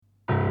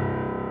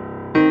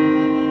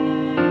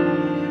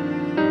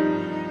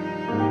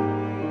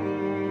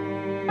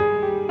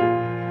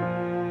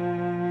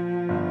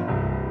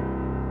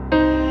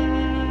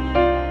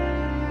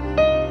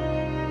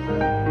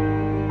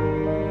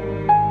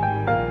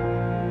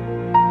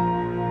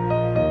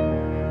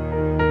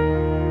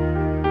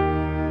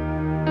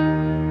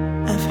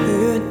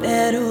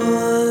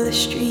the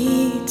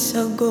streets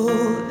are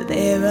gold,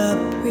 there are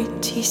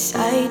pretty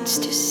sights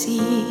to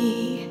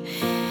see.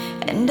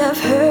 And I've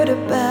heard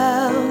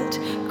about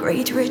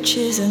great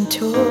riches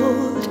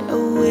untold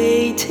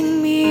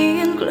awaiting me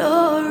in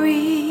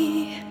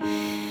glory.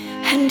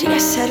 And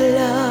yes, I'd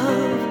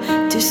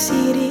love to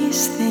see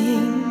these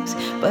things,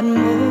 but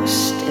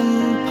most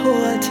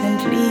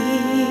importantly,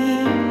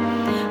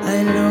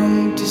 I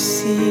long to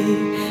see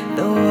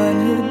the one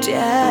who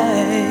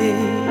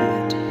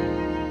died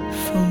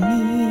for me.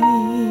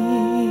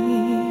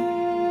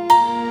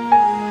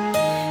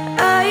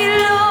 I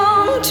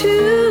long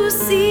to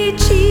see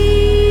Jesus,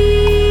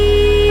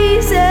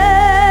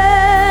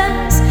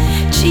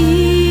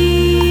 Jesus,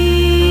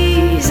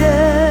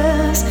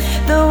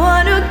 the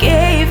one who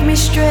gave me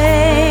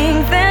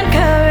strength and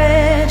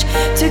courage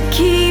to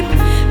keep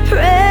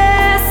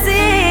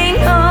pressing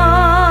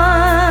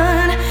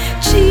on.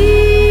 Jesus,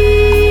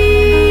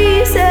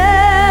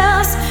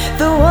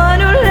 the one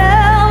who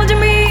loved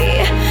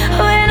me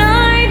when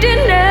I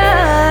did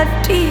not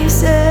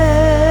deserve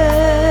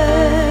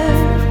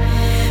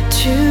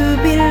to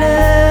be loved.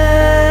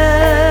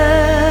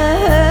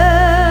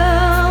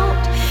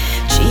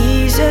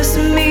 Jesus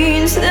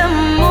means the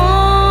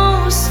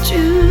most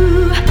to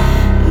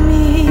me.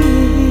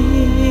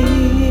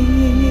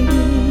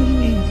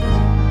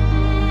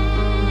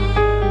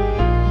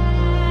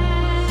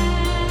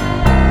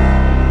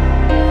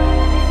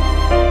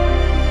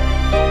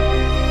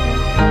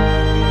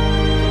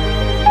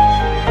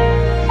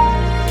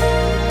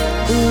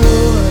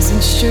 Wars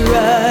and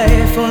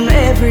strife on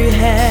every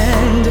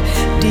hand,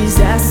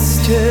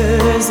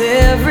 disasters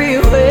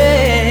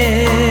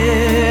everywhere,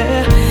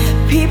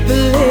 people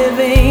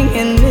living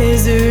in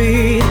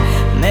misery,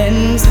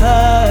 men's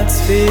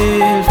hearts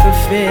filled for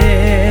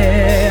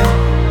fear.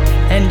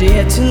 And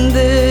yet in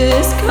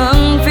this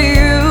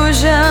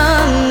confusion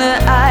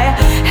I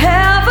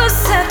have a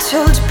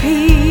settled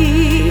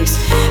peace,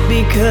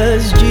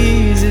 because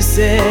Jesus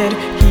said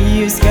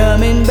He is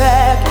coming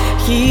back,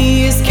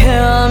 He is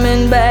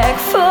coming back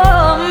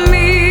for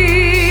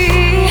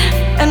me.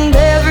 And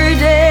every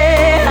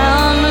day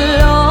I'm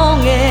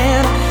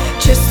longing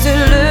just to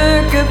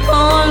look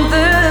upon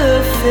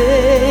the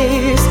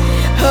face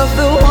of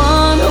the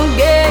one who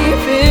gave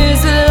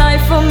His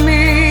life for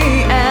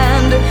me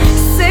and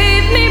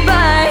saved me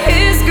by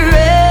His grace.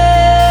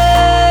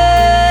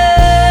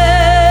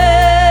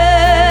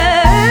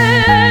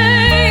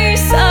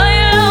 I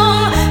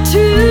long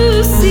to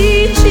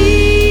see Jesus,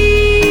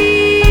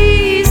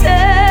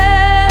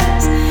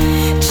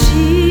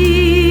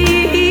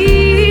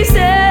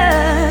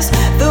 Jesus,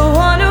 the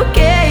one who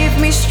gave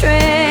me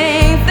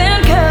strength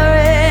and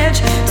courage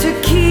to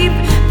keep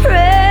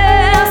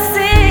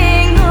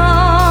pressing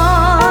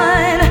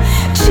on.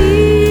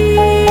 Jesus,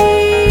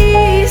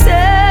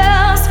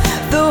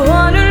 the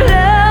one who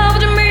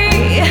loved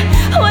me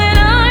when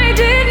I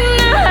did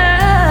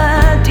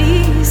not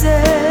deserve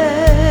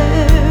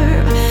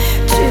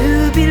to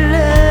be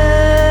loved.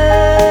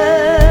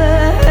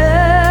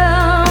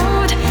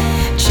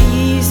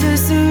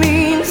 Jesus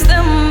means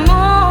the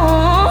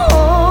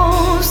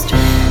most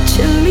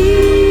to me.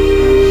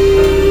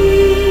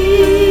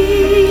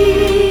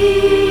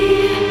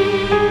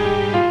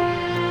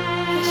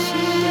 Yes,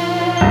 He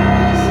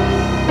does.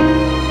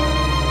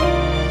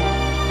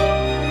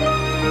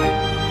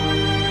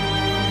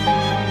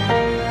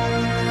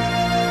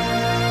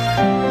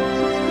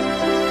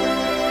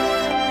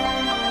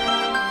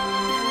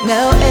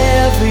 Now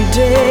every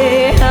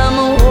day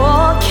I'm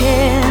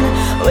walking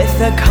with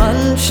a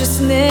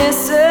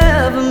consciousness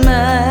of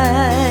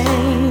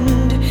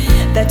mind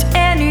that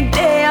any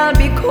day I'll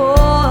be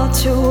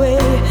caught away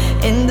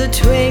in the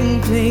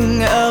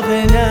twinkling of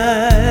an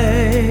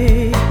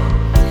eye.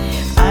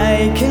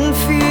 I can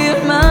feel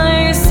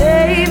my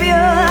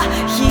Savior,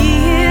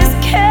 He is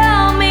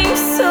coming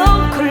so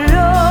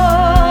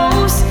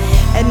close,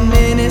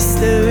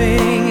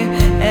 administering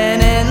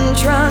an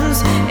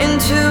entrance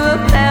into a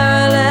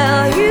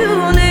parallel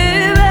universe.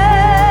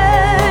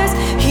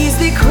 He's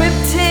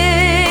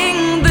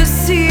decrypting the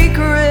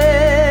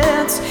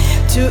secrets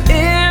to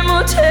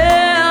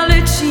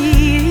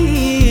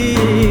immortality,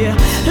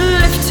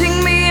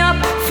 lifting me up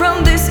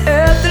from this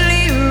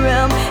earthly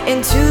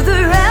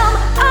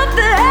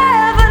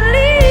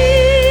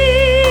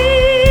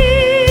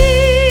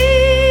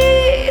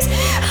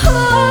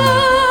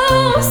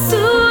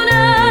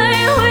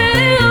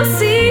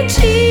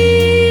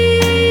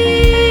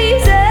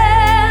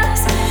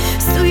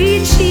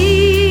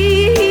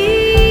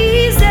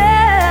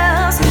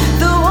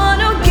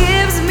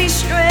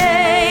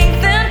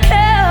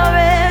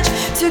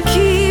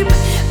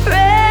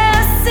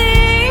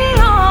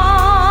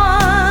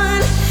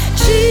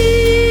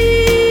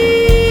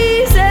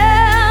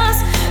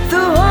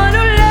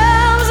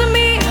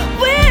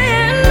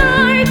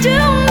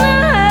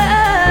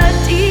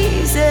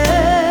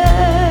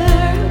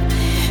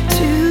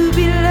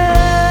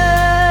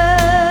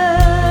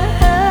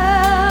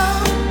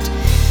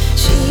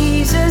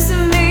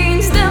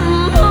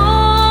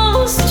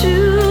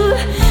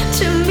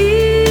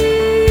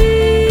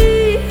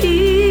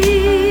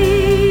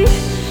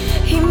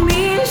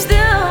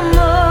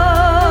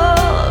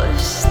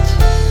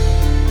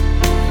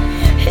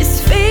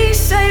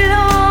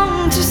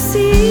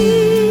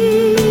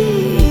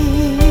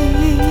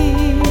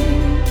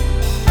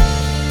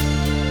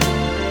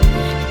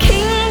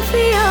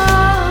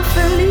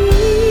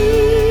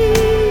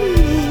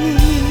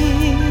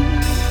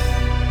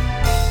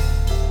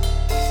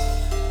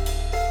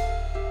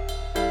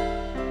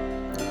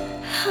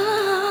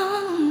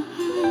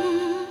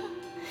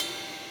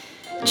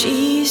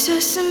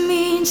Jesus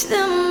means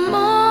the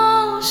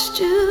most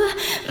to